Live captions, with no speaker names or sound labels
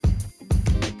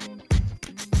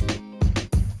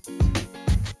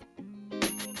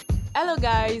Hello,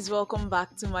 guys, welcome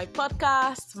back to my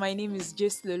podcast. My name is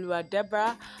Jace Lolua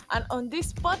Deborah, and on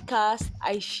this podcast,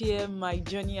 I share my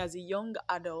journey as a young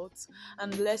adult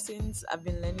and lessons I've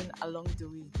been learning along the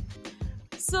way.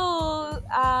 So,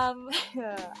 I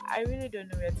really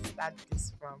don't know where to start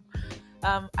this from.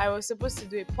 I was supposed to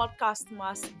do a podcast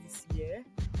mass this year,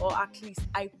 or at least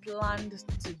I planned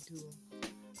to do.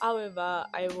 However,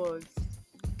 I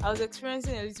was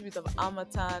experiencing a little bit of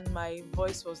harmattan. My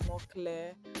voice was not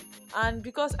clear, and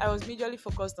because I was majorly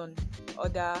focused on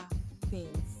other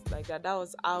things like that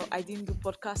was how I didn't do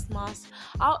podcast mass.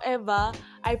 However,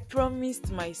 I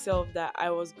promised myself that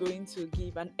I was going to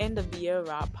give an end of the year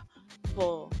wrap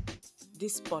for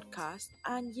this podcast,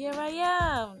 and here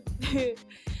I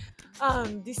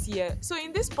am. This year. So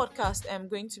in this podcast, I'm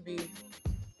going to be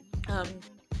um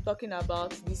talking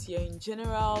about this year in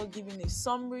general, giving a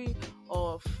summary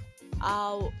of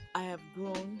how I have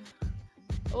grown.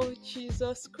 Oh,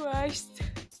 Jesus Christ.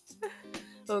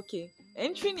 Okay,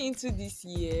 entering into this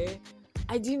year,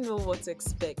 I didn't know what to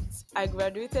expect. I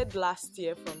graduated last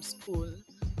year from school,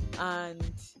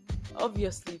 and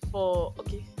obviously, don't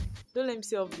let me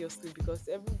say obviously because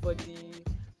everybody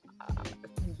uh,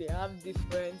 they have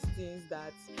different things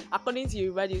that, according to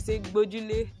you, they say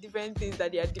gbojule, different things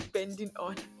that they are depending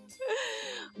on.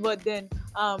 But then,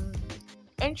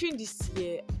 entering this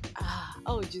year,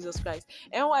 oh Jesus Christ,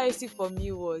 NYSC for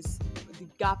me was the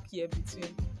gap year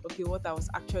between what I was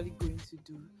actually going to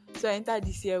do. So I entered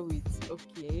this year with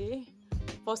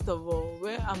first of all,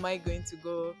 where am I going to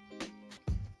go?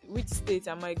 Which state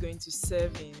am I going to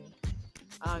serve in?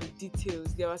 And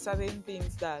details. There were certain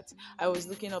things that I was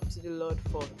looking up to the Lord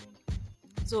for.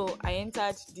 So I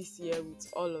entered this year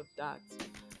with all of that,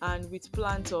 and with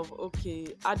plans of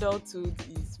adulthood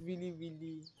is really,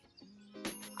 really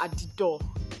at the door.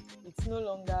 It's no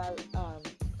longer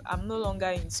I'm no longer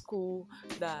in school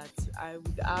that I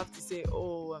would have to say,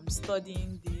 oh, I'm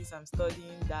studying this, I'm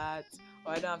studying that,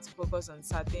 or I don't have to focus on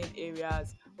certain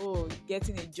areas. Oh,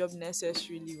 getting a job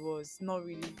necessarily was not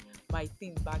really my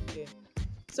thing back then.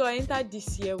 So I entered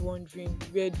this year wondering,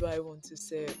 where do I want to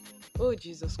serve? Oh,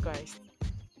 Jesus Christ.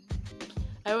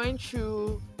 I went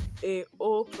through a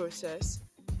whole process.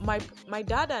 My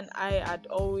dad and I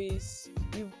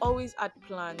we've always had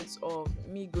plans of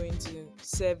me going to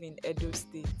serve in Edo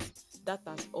State. That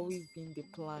has always been the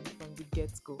plan from the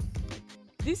get-go.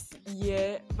 This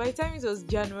year, by the time it was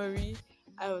January,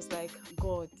 I was like,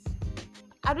 God,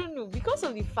 I don't know, because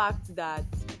of the fact that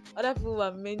other people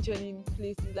were mentioning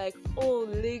places like,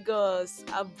 Lagos,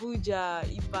 Abuja,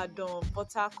 Ibadan,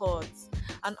 Port Harcourt,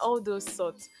 and all those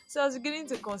sorts. So I was beginning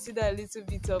to consider a little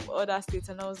bit of other states,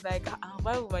 and I was like,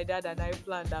 why would my dad and I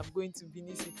plan that I'm going to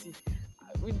Benin City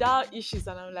without issues?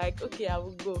 And I'm like, okay, I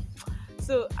will go.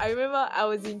 So I remember I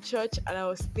was in church and I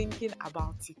was thinking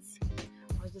about it.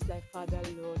 I was just like, Father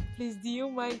Lord, please, do you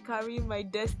mind carrying my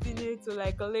destiny to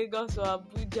like Lagos or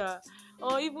Abuja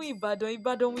or even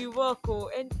Ibadan we work,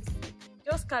 and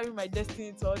just carry my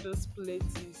destiny to all those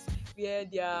places where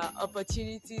there are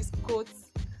opportunities, quotes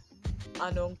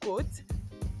and unquote.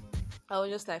 I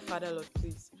was just like, Father Lord,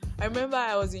 please. I remember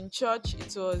I was in church,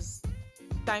 it was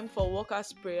time for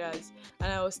workers' prayers,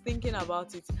 and I was thinking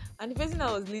about it, and the person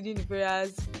that was leading the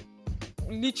prayers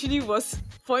literally was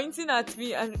pointing at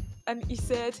me, and he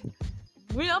said,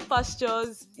 greener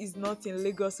pastures is not in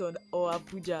Lagos or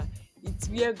Abuja, it's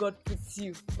where God puts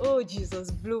you. Oh,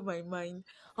 Jesus, blew my mind.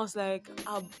 I was like,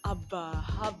 Abba.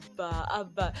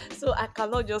 So I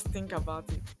cannot just think about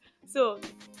it. So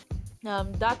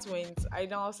that went. I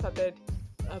now started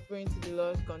praying to the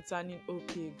Lord concerning,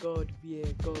 God,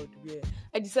 where.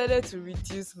 I decided to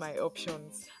reduce my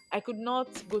options. I could not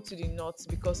go to the north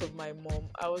because of my mom.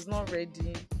 I was not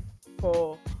ready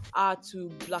for her to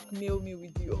blackmail me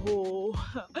with the whole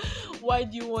why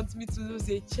do you want me to lose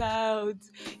a child?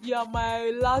 You are my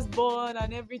last born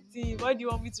and everything. Why do you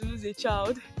want me to lose a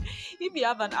child? If you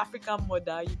have an African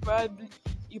mother,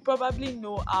 you probably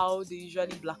know how they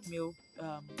usually blackmail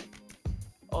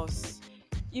us.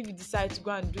 If you decide to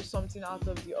go and do something out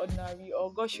of the ordinary,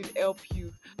 or God should help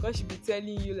you, God should be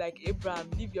telling you, like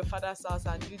Abraham, leave your father's house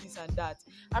and do this and that.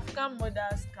 African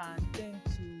mothers can tend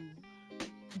to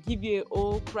give you a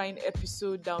whole crying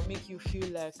episode that will make you feel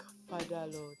like, Father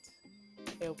Lord,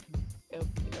 help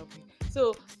me.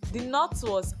 So the north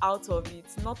was out of it.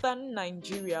 Northern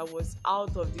Nigeria was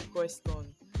out of the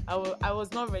question. I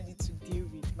was not ready to deal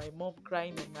with my mom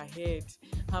crying on my head.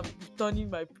 I'm turning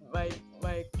my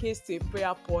case to a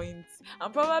prayer point.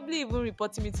 I'm probably even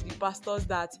reporting me to the pastors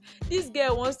that this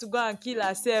girl wants to go and kill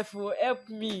herself. Oh, help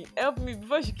me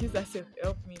before she kills herself.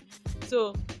 Help me.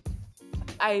 So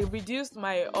I reduced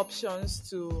my options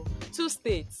to 2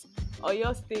 states.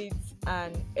 Oyo State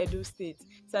and Edo State.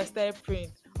 So I started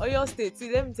praying. Oyo State,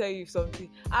 see, let me tell you something.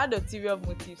 I had ulterior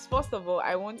motives. First of all,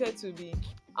 I wanted to be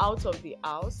out of the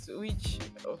house, which,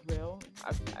 well,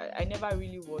 I never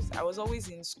really was. I was always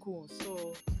in school,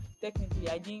 so technically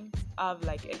I didn't have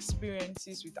like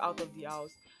experiences with out of the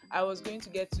house. I was going to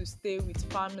get to stay with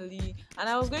family, and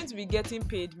I was going to be getting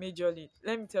paid majorly.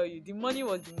 Let me tell you, the money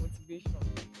was the motivation.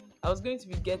 I was going to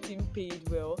be getting paid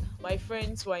well. My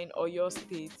friends were in Oyo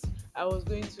State. I was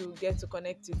going to get to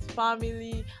connect with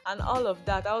family and all of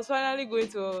that. I was finally going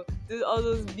to do all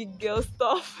those big girl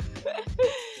stuff.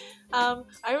 I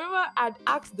remember I'd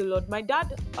asked the Lord. My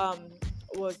dad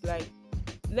was like,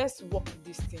 let's work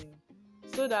this thing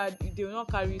so that they will not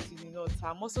carry it to the north.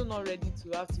 I'm also not ready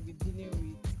to have to be dealing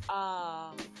with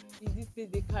is this place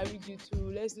they carried you to,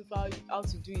 let's look how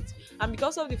to do it. And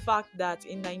because of the fact that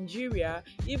in Nigeria,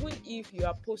 even if you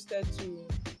are posted to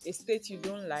a state you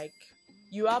don't like,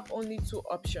 you have only two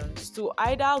options: to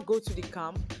either go to the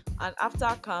camp and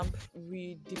after camp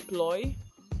redeploy,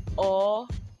 or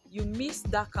you miss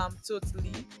that camp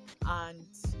totally and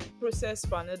process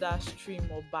for another stream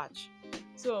or batch.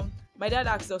 So my dad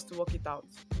asked us to work it out.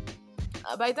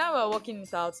 By the time we were working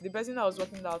it out, the person that was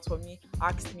working it out for me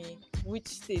asked me, which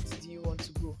state do you want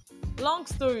to go? Long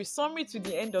story, summary to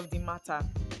the end of the matter.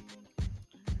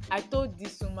 I told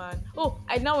this woman,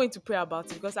 I now went to pray about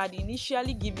it because I'd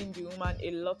initially given the woman a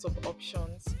lot of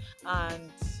options,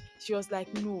 and she was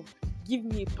like, no, give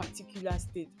me a particular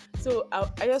state. So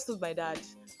I just told my dad,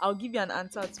 I'll give you an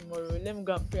answer tomorrow. Let me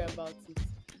go and pray about it.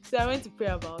 So I went to pray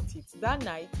about it. That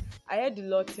night, I heard the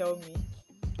Lord tell me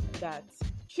that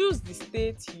choose the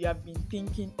state you have been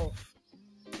thinking of.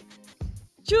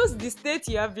 Choose the state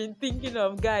you have been thinking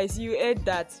of, guys. You heard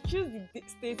that. Choose the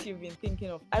state you've been thinking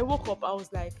of. I woke up, I was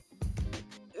like,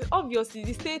 obviously,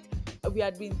 the state we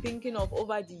had been thinking of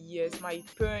over the years, my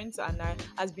parents and I,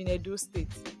 has been Edo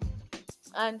State.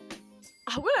 And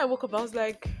when I woke up, I was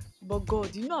like, but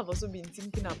God, I've also been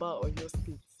thinking about Oyo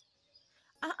State.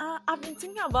 I've been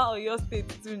thinking about Oyo State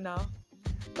too now.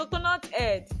 Coconut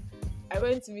head. I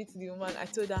went to meet the woman. I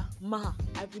told her, Ma,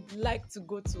 I would like to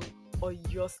go to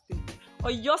Oyo State.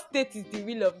 Oyo State is the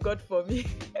will of God for me.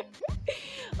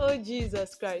 Oh,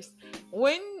 Jesus Christ.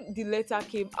 When the letter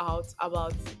came out,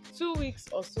 about 2 weeks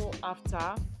or so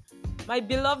after, my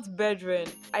beloved brethren,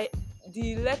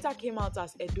 the letter came out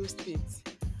as Edo State.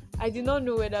 I did not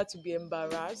know whether to be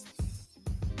embarrassed.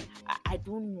 I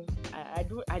don't know. I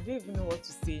don't even know what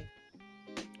to say.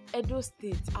 Edo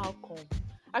State, how come?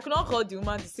 I could not call the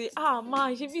woman to say, ma,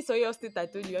 if it's Oyo State, I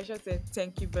told you. I should say,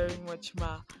 thank you very much,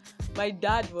 ma. My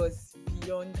dad was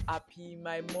beyond happy.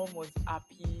 My mom was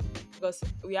happy because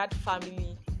we had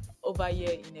family over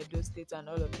here in Edo State and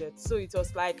all of that. So it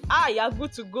was like, you're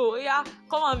good to go. Yeah,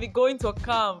 come and be going to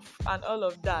camp and all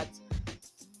of that.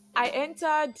 I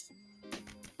entered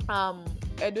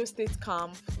Edo State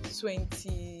camp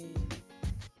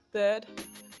 23rd,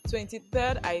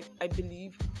 I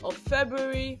believe, of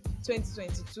February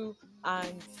 2022,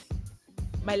 and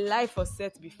my life was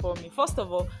set before me. First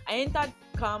of all, I entered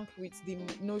camp with the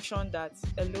notion that,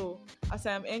 hello, as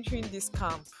I am entering this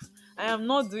camp, I am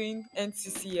not doing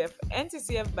NCCF.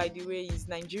 NCCF, by the way, is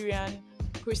Nigerian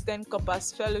Christian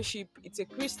Corpus Fellowship. It's a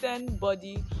Christian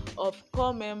body of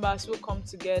core members who come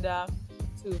together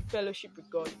to fellowship with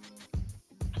God.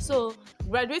 So,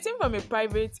 graduating from a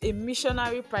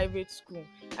missionary private school,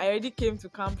 I already came to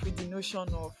camp with the notion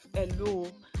of,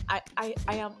 hello, I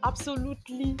am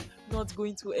absolutely not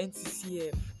going to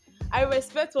NCCF. I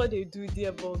respect what they do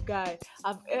there, but guy,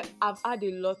 I've had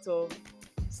a lot of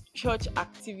church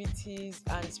activities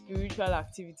and spiritual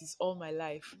activities all my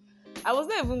life. I was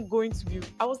not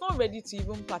ready to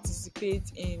even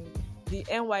participate in the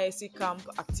NYSC camp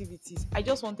activities. I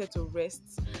just wanted to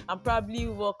rest and probably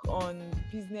work on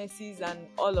businesses and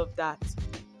all of that.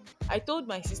 I told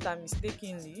my sister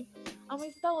mistakenly, and my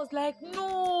sister was like,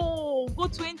 no, go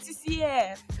to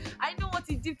NCCF. I know what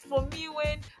it did for me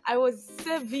when I was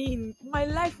 7. My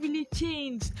life really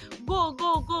changed. Go,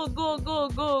 go, go, go, go,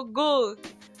 go, go.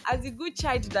 As a good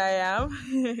child that I am,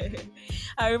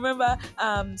 I remember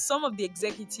some of the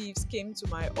executives came to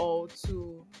my hall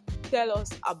to tell us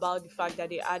about the fact that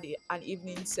they had an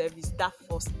evening service that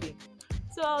first day.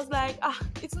 So I was like,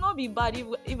 it's not be bad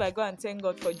if I go and thank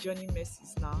God for journey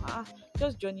mercies now.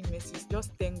 Just journey mercies,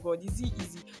 just thank God. Easy.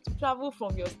 To travel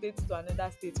from your state to another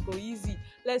state, go easy.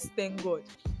 Let's thank God.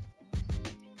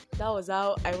 That was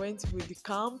how I went with the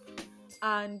camp.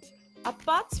 And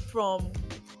apart from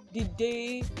the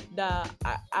day that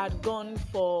I had gone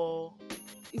for,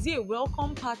 is it a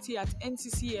welcome party at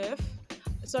NCCF?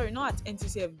 Sorry, not at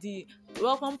NCCF. The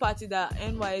welcome party that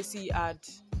NYSC had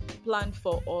planned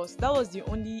for us. That was the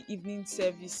only evening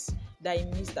service that I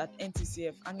missed at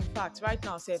NTCF. And in fact, right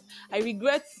now, Seth, I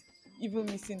regret even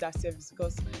missing that service,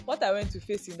 because what I went to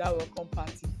face in that welcome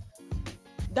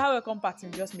party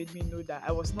just made me know that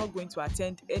I was not going to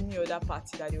attend any other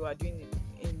party that they were doing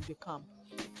in the camp.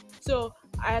 So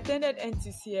I attended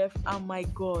NTCF, and my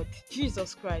God,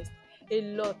 Jesus Christ, a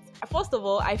lot. First of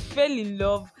all, I fell in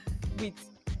love with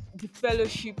the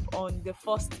fellowship on the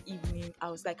first evening. I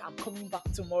was like, I'm coming back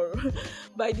tomorrow.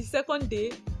 By the second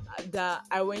day that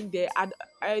I went there, I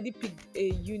already picked a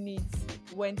unit,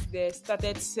 went there,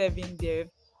 started serving there.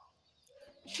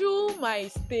 Through my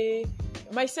stay,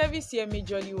 my service here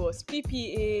majorly was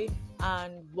PPA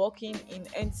and working in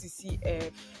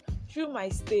NCCF. Through my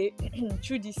stay,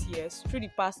 through the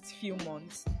past few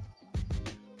months,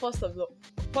 first of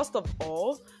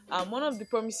all, one of the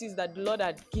promises that the Lord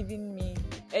had given me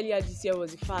earlier this year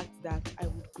was the fact that I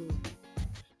would grow,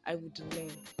 I would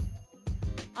learn.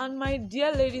 And my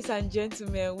dear ladies and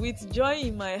gentlemen, with joy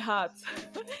in my heart,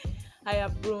 I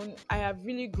have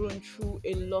really grown through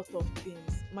a lot of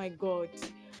things. My God,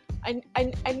 I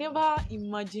never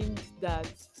imagined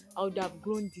that I would have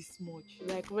grown this much.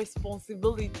 Like,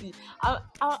 responsibility. I'm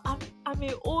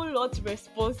a whole lot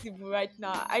responsible right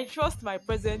now. I trust my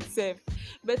present self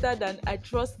better than I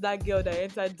trust that girl that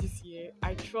entered this year.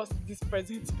 I trust this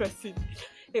present person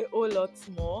a whole lot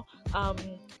more.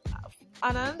 And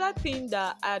another thing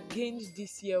that I had gained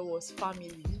this year was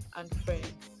family and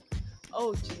friends.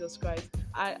 Oh, Jesus Christ.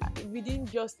 Within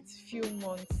just few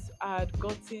months, I had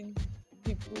gotten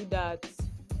people that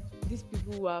these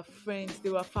people were friends,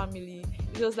 they were family.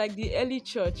 It was like the early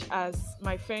church, as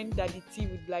my friend Daddy T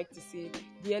would like to say,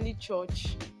 the early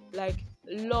church, like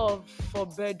love for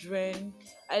brethren.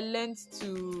 I learned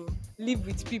to live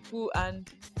with people and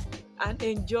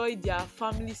enjoy their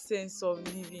family sense of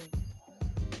living.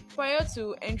 Prior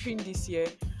to entering this year,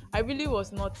 I really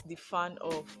was not the fan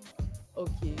of,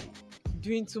 okay,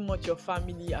 doing too much of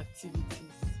family activities.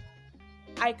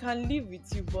 I can live with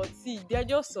you, but see, there are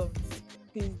just some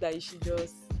things that you should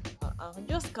just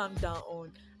calm down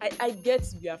on. I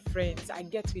get we are friends, I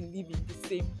get we live in the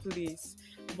same place,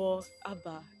 but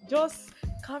Abba, just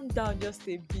calm down just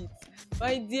a bit.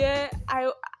 My dear,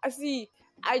 eventually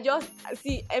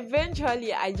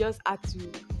I just had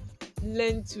to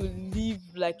learn to live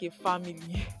like a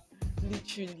family.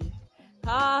 Literally.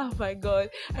 Ah, my God.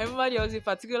 I remember there was a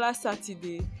particular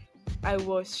Saturday. I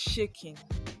was shaking.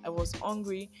 I was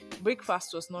hungry.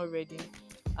 Breakfast was not ready.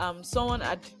 Someone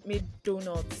had made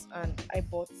donuts and I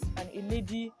bought, and a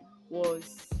lady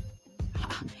was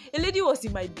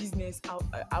in my business.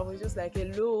 I was just like,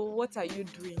 hello, what are you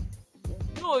doing?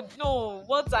 No,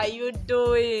 what are you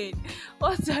doing?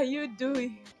 What are you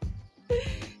doing?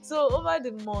 So over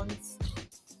the months,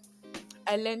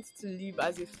 I learned to live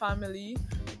as a family.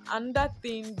 Another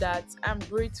thing that I'm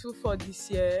grateful for this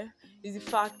year is the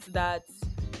fact that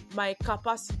my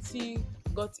capacity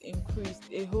got increased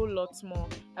a whole lot more.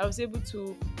 I was able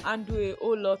to handle a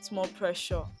whole lot more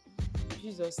pressure.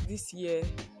 Jesus, this year,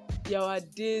 there were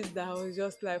days that I was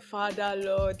just like, Father,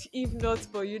 Lord, if not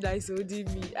for you that is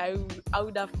holding me, I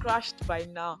would have crashed by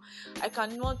now. I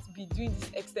cannot be doing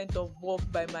this extent of work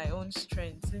by my own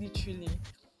strength, literally.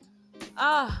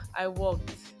 I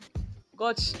walked.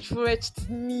 God stretched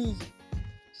me.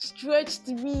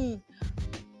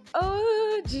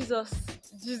 Oh, Jesus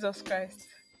Christ.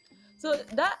 So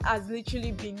that has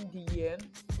literally been the year.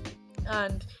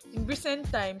 And in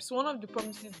recent times, one of the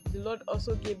promises the Lord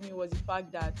also gave me was the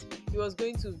fact that He was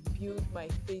going to build my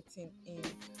faith in Him.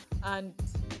 And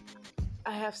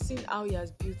I have seen how He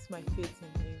has built my faith in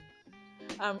Him.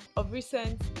 Of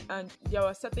recent, and there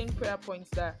were certain prayer points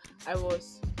that I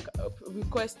was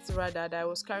that I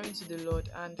was carrying to the Lord,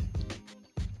 and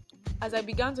as I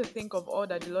began to think of all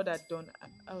that the Lord had done,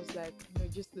 I was like, no,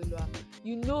 just Lord,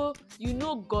 you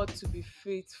know God to be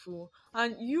faithful,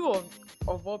 and you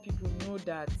of all people know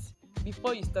that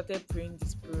before you started praying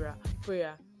this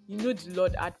prayer, you know the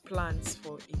Lord had plans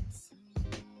for it.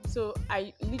 So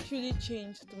I literally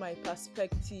changed my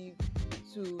perspective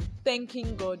to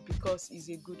thanking God because He's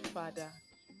a good Father.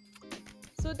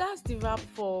 So that's the wrap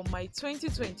for my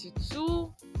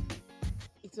 2022.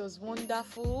 It was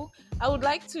wonderful. I would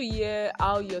like to hear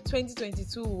how your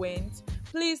 2022 went.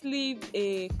 Please leave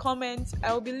a comment.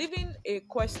 I will be leaving a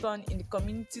question in the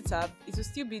community tab. It will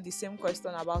still be the same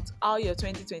question about how your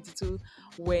 2022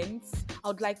 went. I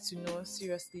would like to know,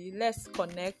 seriously. Let's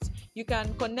connect. You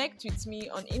can connect with me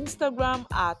on Instagram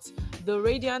at The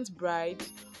Radiant Bride,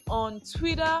 on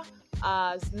Twitter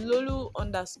as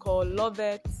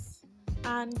Lolu_Lovett,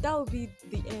 And that will be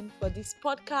the end for this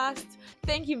podcast.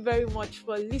 Thank you very much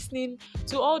for listening.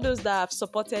 To all those that have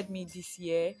supported me this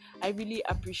year, I really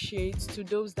appreciate. To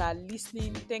those that are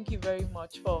listening, thank you very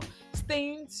much for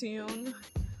staying tuned.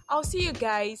 I'll see you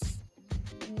guys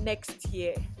next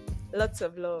year. Lots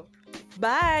of love.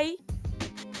 Bye.